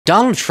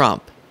Donald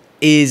Trump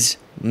is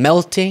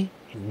melting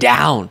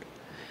down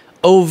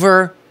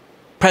over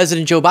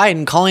President Joe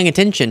Biden calling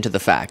attention to the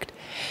fact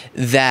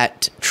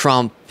that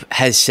Trump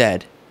has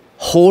said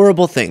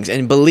horrible things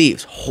and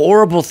believes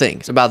horrible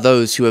things about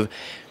those who have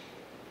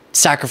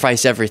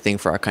sacrificed everything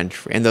for our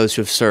country and those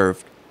who have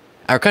served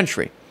our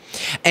country.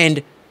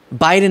 And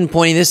Biden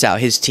pointing this out,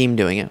 his team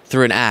doing it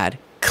through an ad,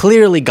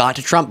 clearly got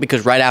to Trump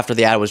because right after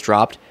the ad was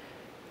dropped,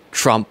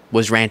 Trump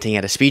was ranting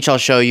at a speech I'll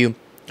show you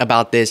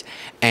about this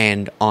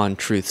and on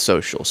Truth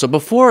Social. So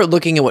before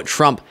looking at what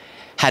Trump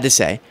had to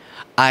say,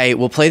 I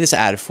will play this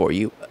ad for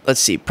you. Let's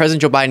see.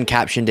 President Joe Biden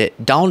captioned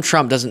it, "Donald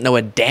Trump doesn't know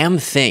a damn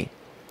thing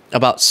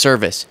about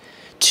service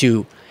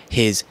to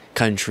his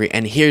country."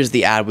 And here's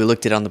the ad. We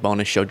looked at it on the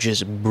bonus show.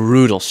 Just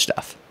brutal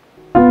stuff.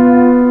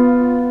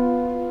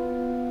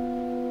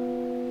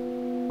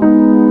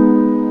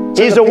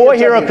 He's a war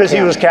hero because he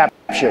was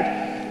captured.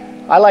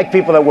 I like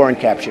people that weren't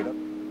captured.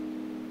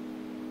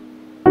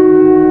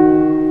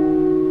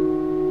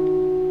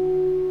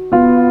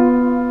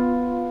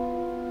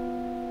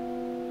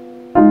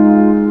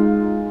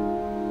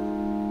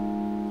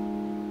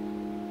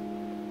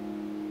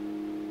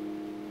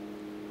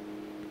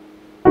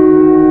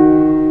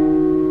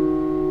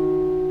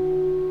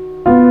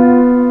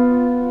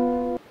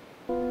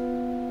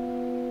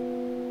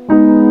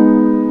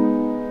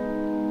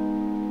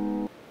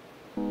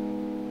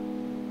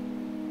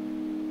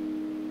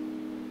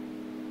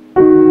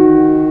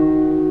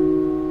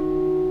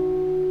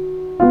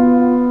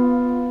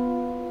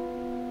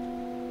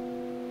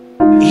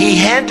 He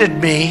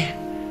handed me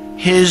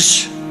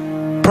his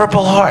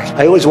Purple Heart.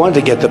 I always wanted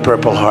to get the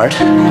Purple Heart.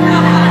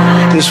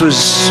 This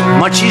was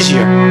much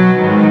easier.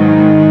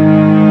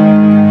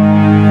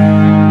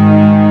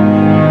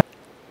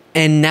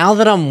 And now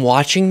that I'm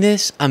watching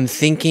this, I'm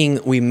thinking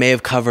we may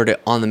have covered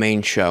it on the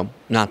main show.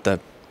 Not the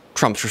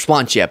Trump's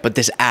response yet, but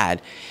this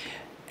ad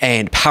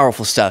and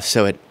powerful stuff.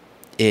 So it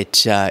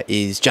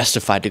is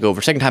justified to go over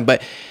a second time.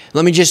 But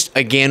let me just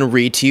again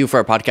read to you, for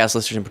our podcast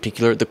listeners in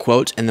particular, the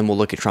quotes, and then we'll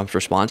look at Trump's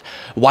response.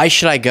 "Why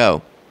should I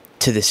go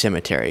to the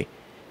cemetery?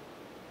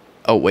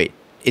 Oh, wait.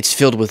 It's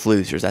filled with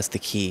losers." That's the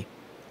key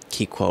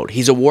quote.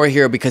 "He's a war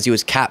hero because he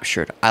was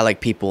captured. I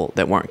like people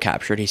that weren't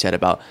captured," he said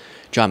about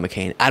John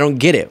McCain. "I don't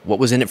get it. What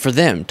was in it for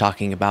them?"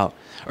 Talking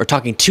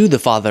to the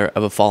father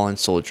of a fallen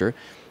soldier.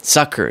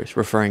 "Suckers,"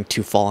 referring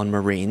to fallen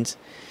Marines.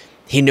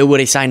 "He knew what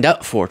he signed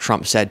up for,"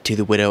 Trump said to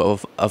the widow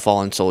of a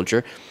fallen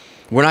soldier.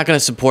 "We're not going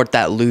to support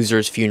that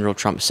loser's funeral,"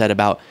 Trump said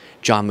about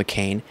John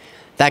McCain.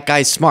 "That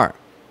guy's smart.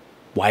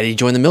 Why did he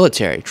join the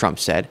military?" Trump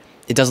said.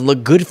 "It doesn't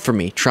look good for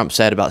me," Trump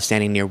said about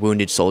standing near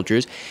wounded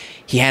soldiers.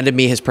 "He handed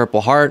me his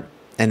Purple Heart,"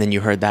 and then you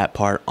heard that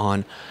part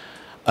on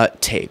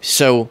tape.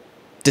 So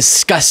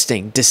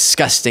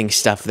disgusting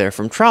stuff there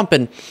from Trump.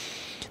 And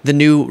the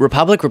New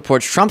Republic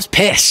reports Trump's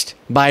pissed.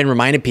 Biden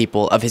reminded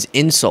people of his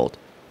insult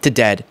to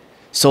dead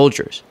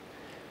soldiers.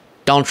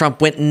 Donald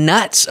Trump went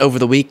nuts over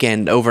the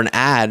weekend over an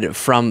ad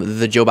from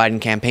the Joe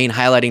Biden campaign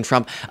highlighting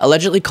Trump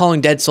allegedly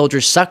calling dead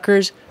soldiers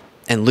suckers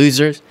and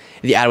losers.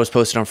 The ad was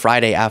posted on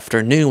Friday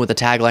afternoon with the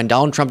tagline,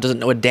 "Donald Trump doesn't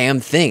know a damn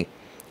thing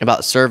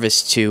about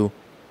service to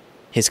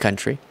his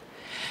country."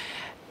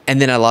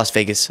 And then at Las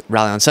Vegas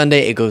rally on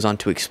Sunday, it goes on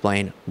to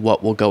explain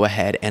what we'll go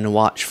ahead and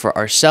watch for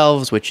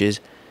ourselves, which is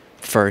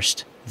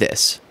first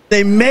this.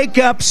 They make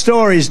up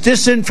stories,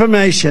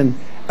 disinformation,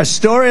 a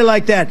story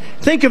like that.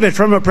 Think of it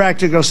from a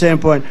practical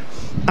standpoint.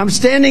 I'm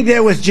standing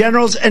there with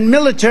generals and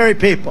military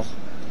people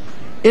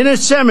in a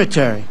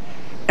cemetery,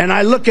 and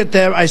I look at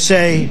them, I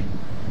say,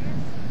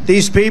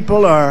 these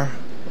people are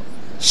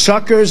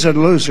suckers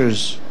and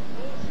losers.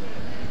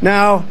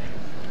 Now,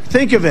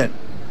 think of it.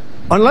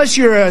 Unless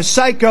you're a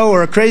psycho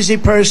or a crazy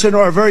person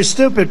or a very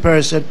stupid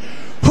person,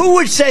 who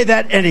would say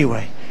that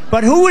anyway?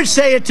 But who would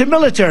say it to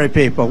military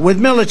people with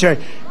military?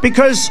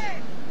 Because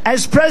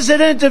as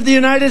President of the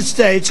United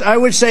States, I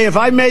would say if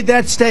I made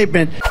that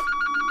statement,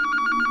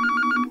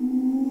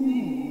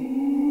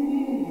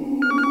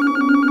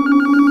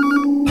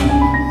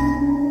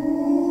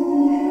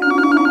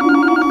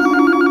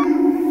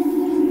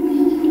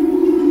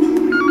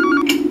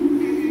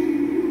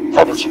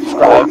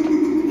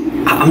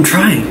 I'm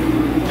trying.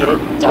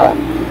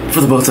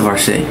 For the both of our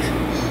sakes.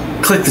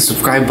 Click the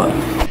subscribe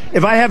button.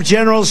 if I have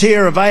generals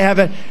here, if I have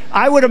it,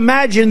 I would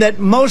imagine that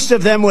most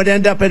of them would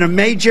end up in a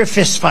major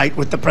fist fight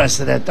with the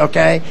president,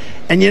 okay?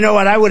 And you know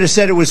what? I would have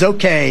said it was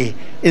okay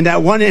in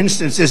that one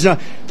instance.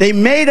 They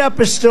made up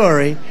a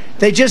story.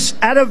 They just,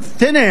 out of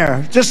thin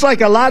air, just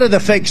like a lot of the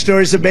fake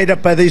stories are made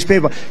up by these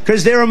people,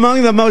 because they're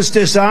among the most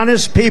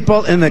dishonest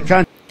people in the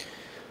country.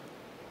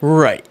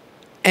 Right.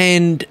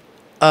 And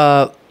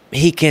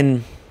he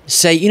can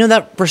say, you know,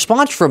 that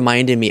response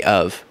reminded me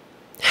of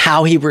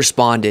how he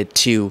responded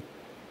to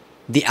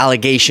the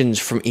allegations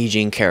from E.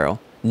 Jean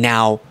Carroll.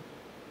 Now,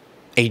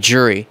 a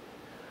jury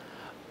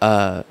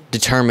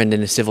determined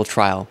in a civil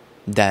trial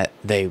that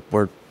they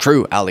were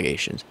true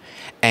allegations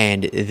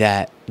and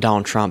that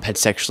Donald Trump had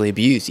sexually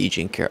abused E.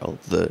 Jean Carroll.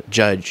 The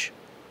judge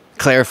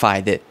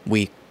clarified that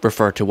we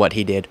refer to what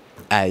he did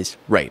as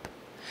rape.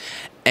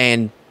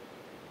 And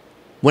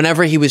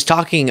whenever he was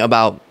talking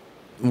about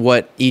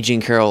what E.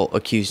 Jean Carroll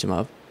accused him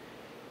of,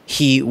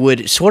 he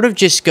would sort of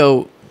just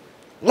go,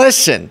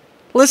 listen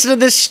to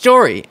this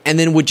story, and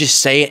then would just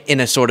say it in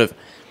a sort of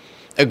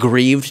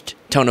aggrieved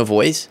tone of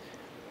voice.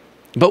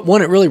 But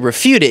wouldn't really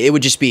refute it. It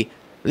would just be,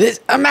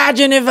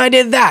 imagine if I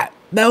did that.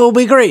 That would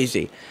be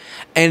crazy.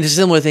 And it's a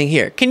similar thing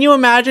here. Can you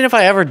imagine if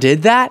I ever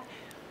did that?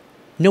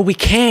 No, we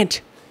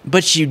can't.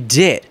 But you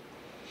did.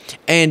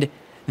 And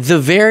the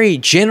very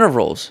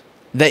generals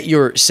that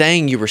you're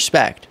saying you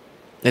respect,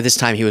 at this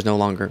time he was no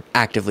longer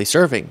actively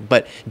serving,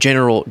 but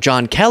General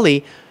John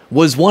Kelly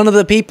was one of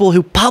the people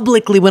who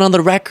publicly went on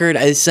the record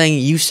as saying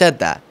you said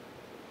that.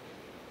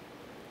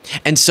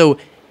 And so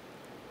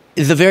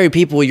the very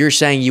people you're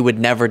saying you would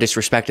never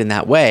disrespect in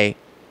that way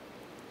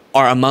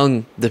are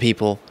among the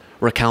people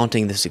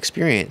recounting this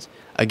experience.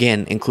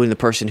 Again, including the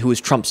person who was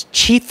Trump's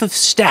chief of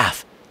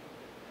staff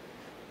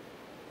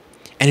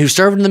and who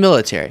served in the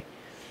military.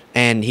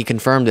 And he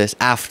confirmed this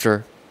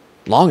after,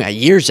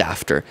 years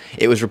after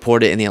it was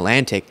reported in The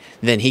Atlantic.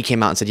 Then he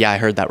came out and said, yeah, I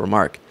heard that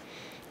remark.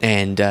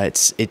 And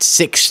it's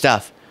sick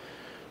stuff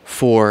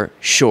for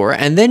sure.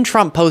 And then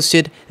Trump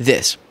posted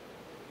this.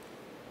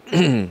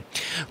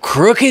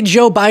 Crooked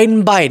Joe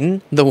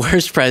Biden, the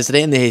worst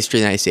president in the history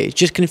of the United States,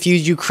 just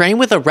confused Ukraine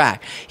with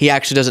Iraq. He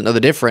actually doesn't know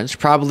the difference,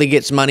 probably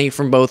gets money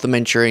from both the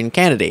Manchurian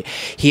candidate.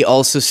 He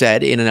also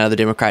said in another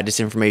Democrat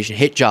disinformation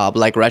hit job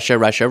like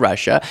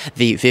Russia,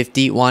 the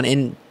 51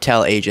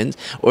 intel agents,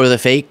 or the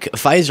fake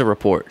Pfizer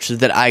reports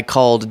that I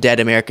called dead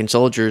American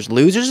soldiers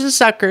losers and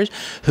suckers.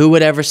 Who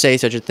would ever say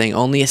such a thing?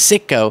 Only a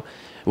sicko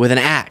with an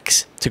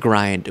axe to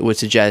grind would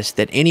suggest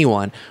that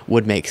anyone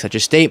would make such a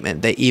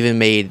statement. They even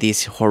made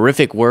these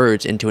horrific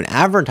words into an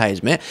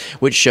advertisement,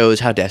 which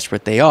shows how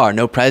desperate they are.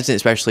 No president,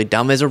 especially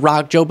dumb as a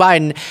rock, Joe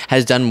Biden,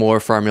 has done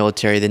more for our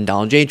military than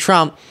Donald J.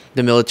 Trump.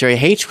 The military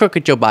hates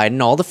crooked Joe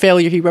Biden, all the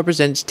failure he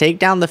represents. Take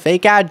down the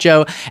fake ad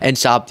Joe and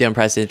stop the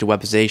unprecedented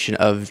weaponization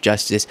of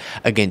justice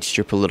against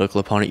your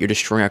political opponent. You're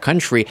destroying our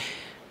country.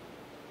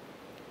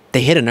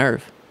 They hit a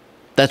nerve.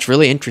 That's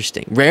really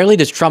interesting. Rarely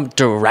does Trump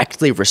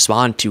directly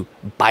respond to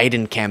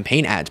Biden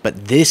campaign ads,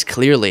 but this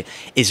clearly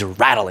is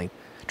rattling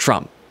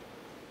Trump.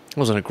 It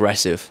was an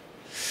aggressive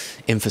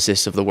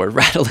emphasis of the word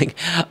rattling.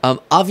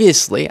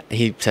 Obviously,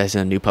 he says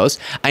in a new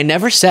post, I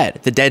never said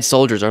the dead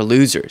soldiers are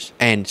losers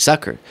and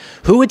suckers.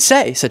 Who would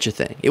say such a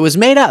thing? It was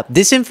made up,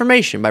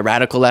 disinformation by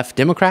radical left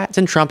Democrats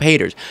and Trump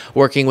haters,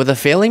 working with a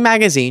failing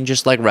magazine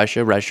just like Russia,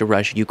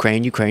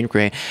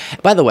 Ukraine.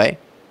 By the way,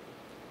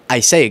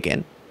 I say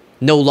again,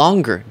 no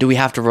longer do we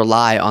have to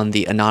rely on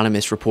the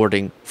anonymous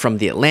reporting from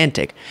The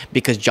Atlantic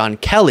because John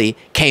Kelly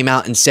came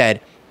out and said,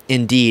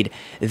 indeed,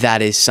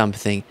 that is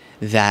something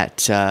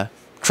that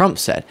Trump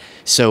said.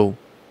 So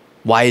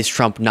why is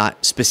Trump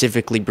not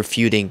specifically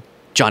refuting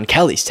John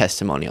Kelly's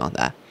testimony on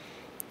that?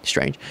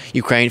 Strange.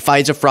 Ukraine,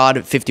 Pfizer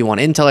fraud, 51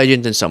 intel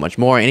agents, and so much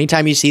more.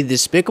 Anytime you see the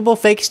despicable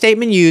fake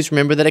statement used,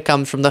 remember that it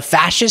comes from the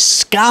fascist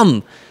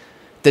scum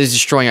that is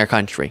destroying our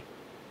country.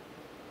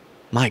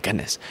 My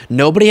goodness.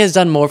 Nobody has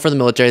done more for the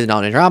military than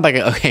Donald Trump.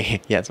 Okay,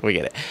 yes, we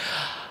get it.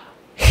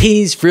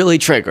 He's really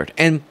triggered.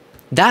 And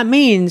that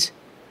means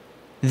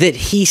that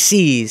he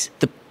sees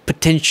the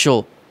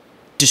potential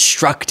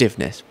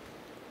destructiveness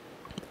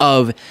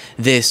of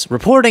this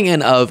reporting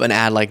and of an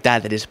ad like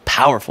that is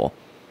powerful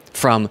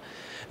from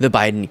the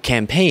Biden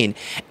campaign.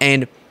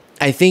 And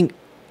I think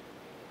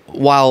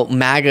while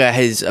MAGA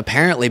has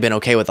apparently been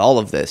okay with all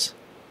of this,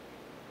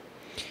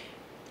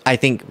 I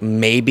think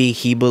maybe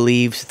he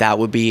believes that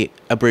would be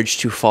a bridge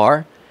too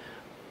far.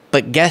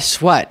 But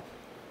guess what?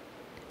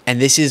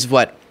 And this is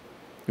what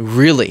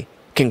really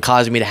can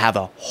cause me to have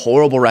a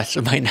horrible rest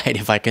of my night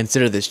if I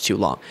consider this too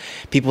long.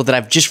 People that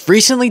I've just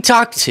recently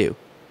talked to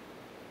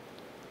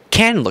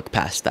can look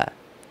past that.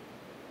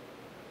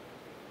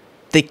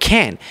 They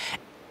can.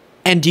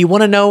 And do you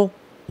want to know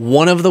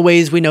one of the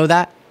ways we know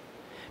that?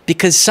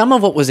 Because some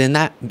of what was in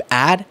that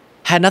ad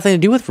had nothing to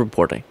do with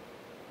reporting.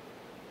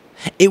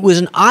 It was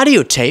an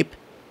audio tape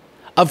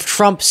of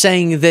Trump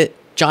saying that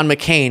John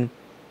McCain,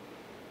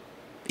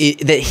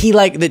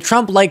 that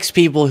Trump likes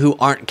people who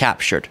aren't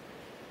captured.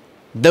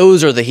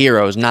 Those are the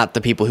heroes, not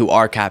the people who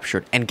are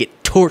captured and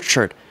get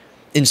tortured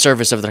in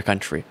service of their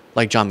country,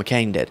 like John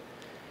McCain did.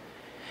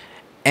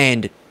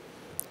 And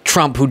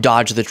Trump, who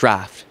dodged the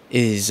draft,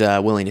 is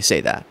willing to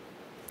say that.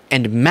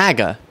 And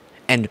MAGA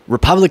and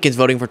Republicans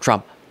voting for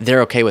Trump,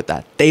 they're okay with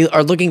that. They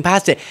are looking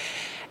past it.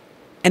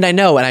 And I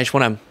know, and I just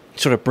want to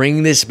sort of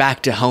bring this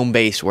back to home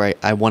base where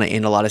I want to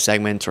end a lot of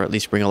segments, or at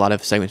least bring a lot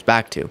of segments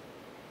back to.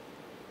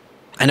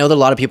 I know there are a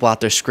lot of people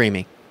out there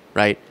screaming,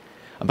 right,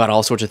 about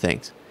all sorts of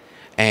things.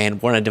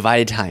 And we're in a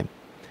divided time.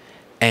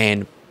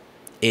 And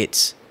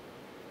it's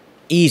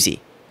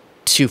easy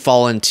to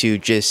fall into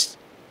just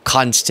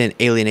constant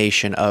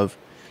alienation of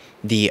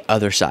the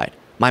other side.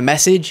 My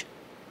message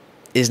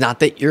is not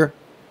that you're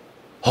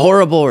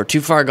horrible or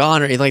too far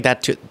gone or anything like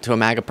that to a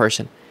MAGA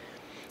person.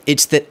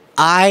 It's that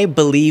I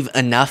believe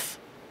enough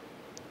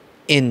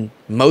in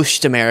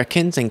most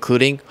Americans,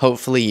 including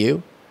hopefully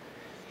you,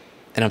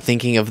 and I'm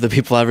thinking of the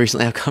people I've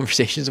recently had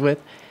conversations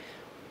with,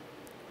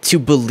 to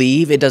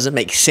believe it doesn't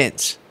make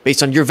sense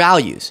based on your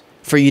values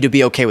for you to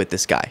be okay with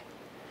this guy.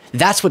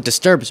 That's what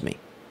disturbs me.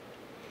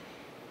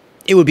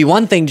 It would be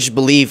one thing to just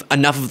believe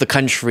enough of the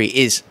country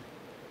is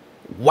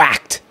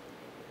whacked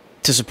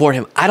to support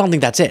him. I don't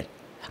think that's it.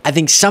 I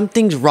think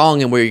something's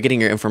wrong in where you're getting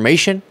your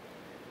information.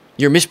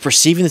 You're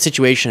misperceiving the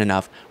situation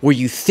enough where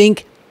you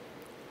think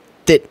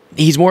that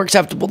he's more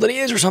acceptable than he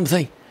is or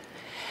something.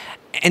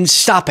 And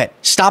stop it.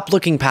 Stop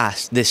looking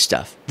past this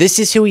stuff. This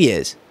is who he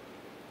is.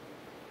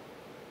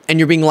 And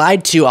you're being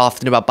lied to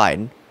often about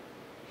Biden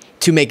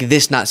to make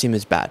this not seem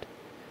as bad.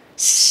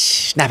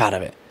 Snap out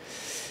of it.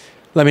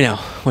 Let me know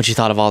what you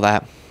thought of all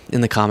that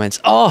in the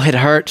comments. Oh, it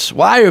hurts.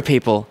 Why are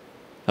people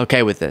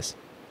okay with this?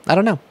 I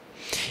don't know.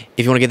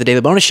 If you want to get the Daily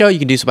Bonus Show, you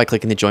can do so by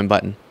clicking the join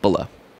button below.